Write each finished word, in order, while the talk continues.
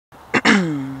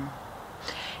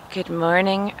Good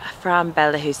morning from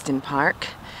Bellahouston Park.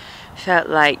 Felt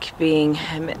like being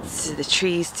amidst the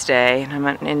trees today, and I'm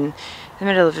in the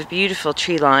middle of a beautiful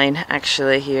tree line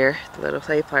actually here, the little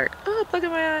play park. Oh, look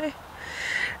at my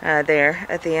eye! There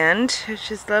at the end, which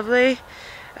is lovely.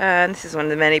 And this is one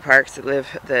of the many parks that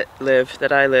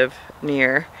I live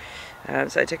near.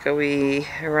 So I took a wee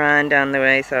run down the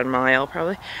way, so a mile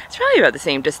probably. It's probably about the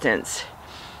same distance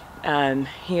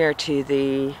here to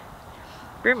the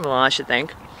Broomlaw, I should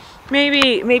think.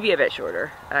 Maybe a bit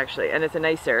shorter actually, and it's a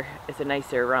nicer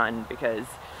run because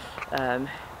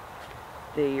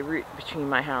the route between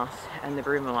my house and the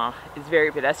Broomlaw is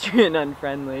very pedestrian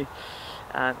unfriendly,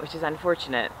 which is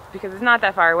unfortunate because it's not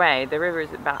that far away. The river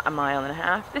is about 1.5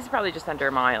 miles. This is probably just under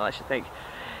a mile, I should think.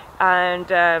 And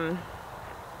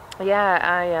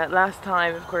yeah, last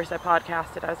time, of course, I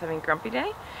podcasted, I was having a grumpy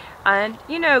day. And,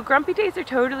 you know, grumpy days are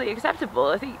totally acceptable.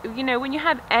 I think, you know, when you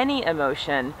have any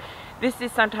emotion, this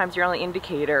is sometimes your only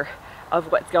indicator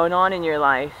of what's going on in your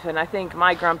life. And I think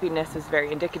my grumpiness was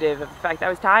very indicative of the fact that I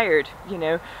was tired, you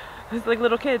know. It's like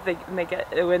little kids,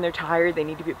 when they're tired, they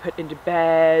need to be put into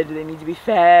bed, they need to be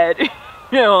fed, you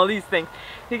know, all these things.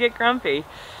 They get grumpy.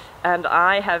 And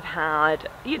I have had,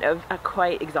 you know, a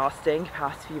quite exhausting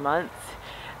past few months.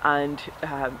 And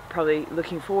probably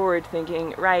looking forward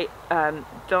thinking, right,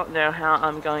 don't know how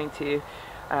I'm going to,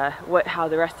 how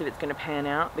the rest of it's going to pan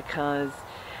out, because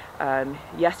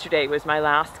yesterday was my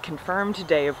last confirmed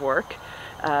day of work,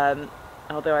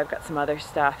 although I've got some other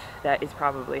stuff that is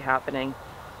probably happening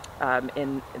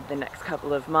in the next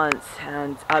couple of months,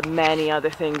 and many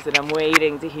other things that I'm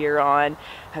waiting to hear on.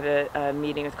 I have a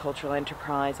meeting with Cultural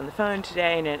Enterprise on the phone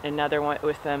today, and another one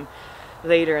with them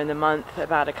later in the month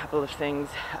about a couple of things,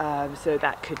 so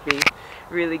that could be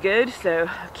really good. So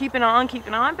keeping on,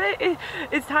 but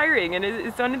it's tiring, and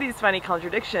it's one of these funny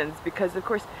contradictions, because of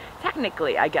course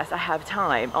technically I guess I have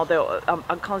time, although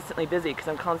I'm constantly busy because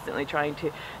I'm constantly trying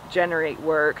to generate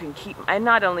work and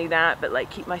not only that, but like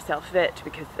keep myself fit,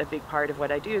 because a big part of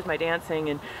what I do is my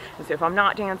dancing, and so if I'm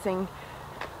not dancing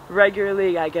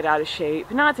regularly, I get out of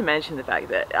shape, not to mention the fact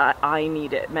that I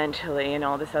need it mentally and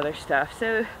all this other stuff.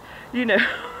 So, you know,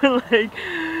 like,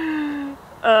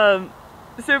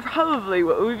 so probably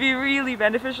what would be really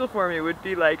beneficial for me would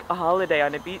be like a holiday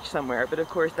on a beach somewhere, but of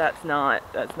course that's not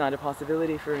a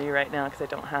possibility for me right now, because I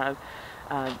don't have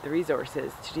the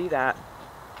resources to do that,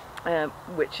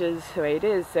 which is the way it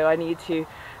is. So I need to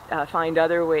find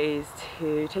other ways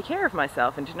to take care of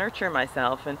myself and to nurture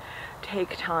myself and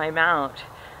take time out.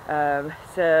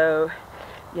 So,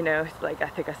 you know, like I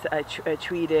think I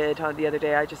tweeted on the other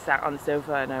day, I just sat on the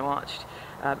sofa and I watched,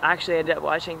 actually ended up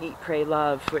watching Eat, Pray,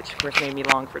 Love, which of course made me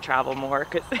long for travel more,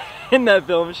 because in that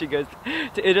film she goes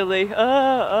to Italy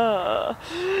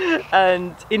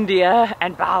and India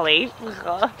and Bali.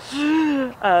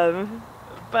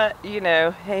 But, you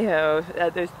know, hey ho,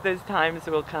 those times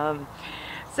will come.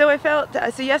 So I felt,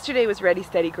 so yesterday was Ready,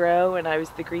 Steady, Grow, and I was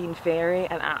the Green Fairy,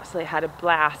 and absolutely had a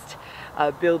blast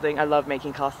building. I love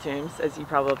making costumes, as you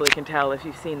probably can tell if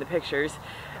you've seen the pictures.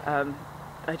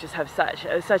 I just have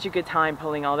such a good time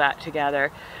pulling all that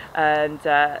together, and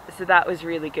so that was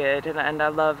really good, and I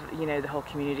love, you know, the whole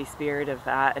community spirit of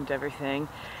that and everything.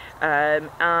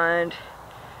 And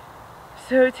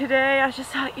so today I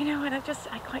just thought, you know what,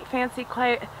 I quite fancy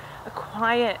quite a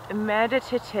quiet,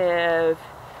 meditative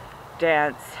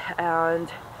dance,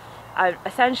 and I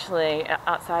essentially,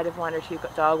 outside of 1 or 2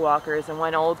 dog walkers and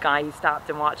one old guy who stopped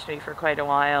and watched me for quite a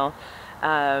while,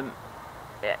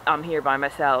 I'm here by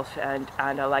myself, and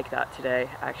I like that today,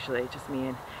 actually, just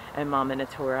me and Mom and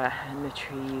Natura and the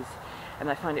trees,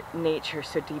 and I find nature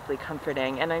so deeply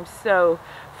comforting, and I'm so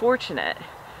fortunate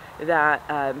that,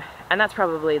 and that's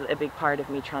probably a big part of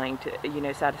me trying to, you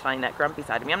know, satisfying that grumpy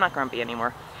side of me. I'm not grumpy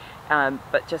anymore.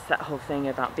 But just that whole thing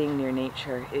about being near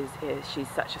nature is she's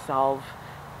such a salve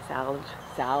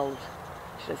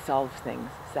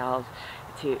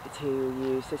to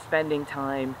you. So spending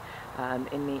time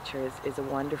in nature is a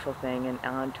wonderful thing, and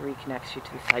reconnects you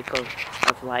to the cycle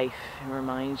of life and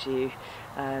reminds you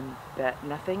that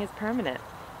nothing is permanent.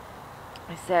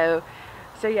 So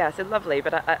yeah, so lovely.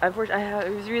 But I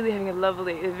was really having a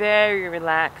lovely, very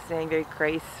relaxing, very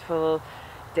graceful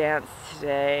dance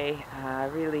today,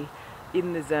 really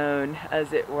in the zone,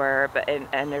 as it were, but in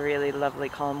a really lovely,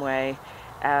 calm way.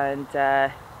 And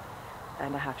I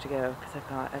have to go because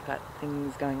I've got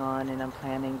things going on, and I'm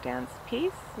planning dance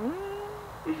piece,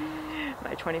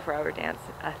 my 24-hour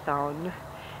dance-a-thon,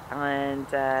 and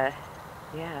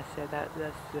yeah, so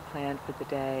that's the plan for the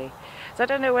day. So I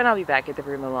don't know when I'll be back at the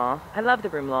Broomalaw. I love the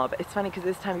Broomalaw, but it's funny because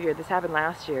this time of year, this happened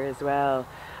last year as well.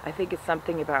 I think it's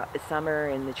something about the summer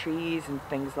and the trees and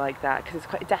things like that, because it's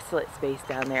quite a desolate space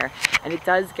down there, and it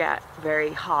does get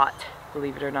very hot,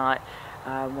 believe it or not,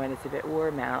 when it's a bit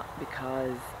warm out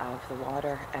because of the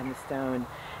water and the stone,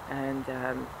 and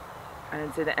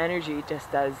so the energy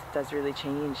just does really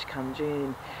change come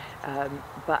June.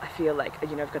 But I feel like,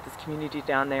 you know, I've got this community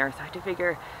down there, so I have to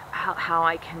figure out how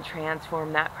I can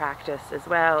transform that practice as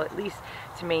well, at least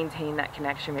to maintain that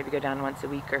connection, maybe go down once a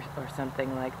week or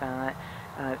something like that,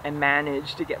 and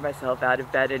manage to get myself out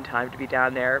of bed in time to be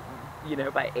down there, you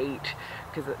know, by 8,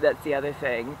 because that's the other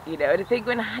thing, you know. And I think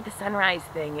when I had the sunrise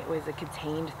thing, it was a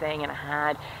contained thing, and I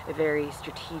had a very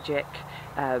strategic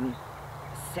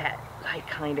set, like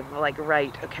kind of like,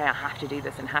 right, okay, I have to do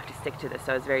this and have to stick to this.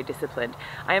 So I was very disciplined.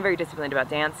 I am very disciplined about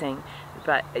dancing,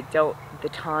 but the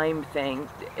time thing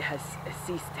has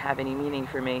ceased to have any meaning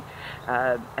for me,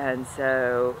 and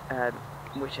so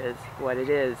which is what it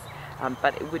is.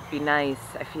 But it would be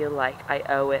nice. I feel like I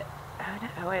owe it. I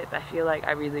don't owe it, but I feel like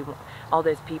I really want all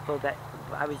those people that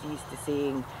I was used to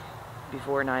seeing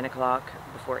before 9 o'clock,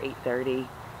 before 8:30,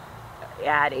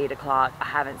 at 8 o'clock, I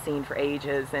haven't seen for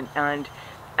ages, and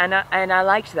I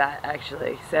liked that,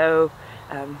 actually. So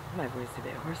my voice is a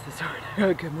bit hoarse this morning.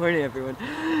 Oh, good morning, everyone.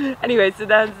 Anyway, so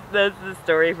that's the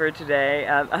story for today.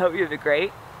 I hope you have a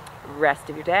great rest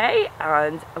of your day,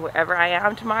 and wherever I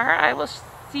am tomorrow, I will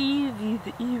see you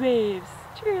the e-waves.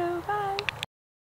 Cheerio, bye.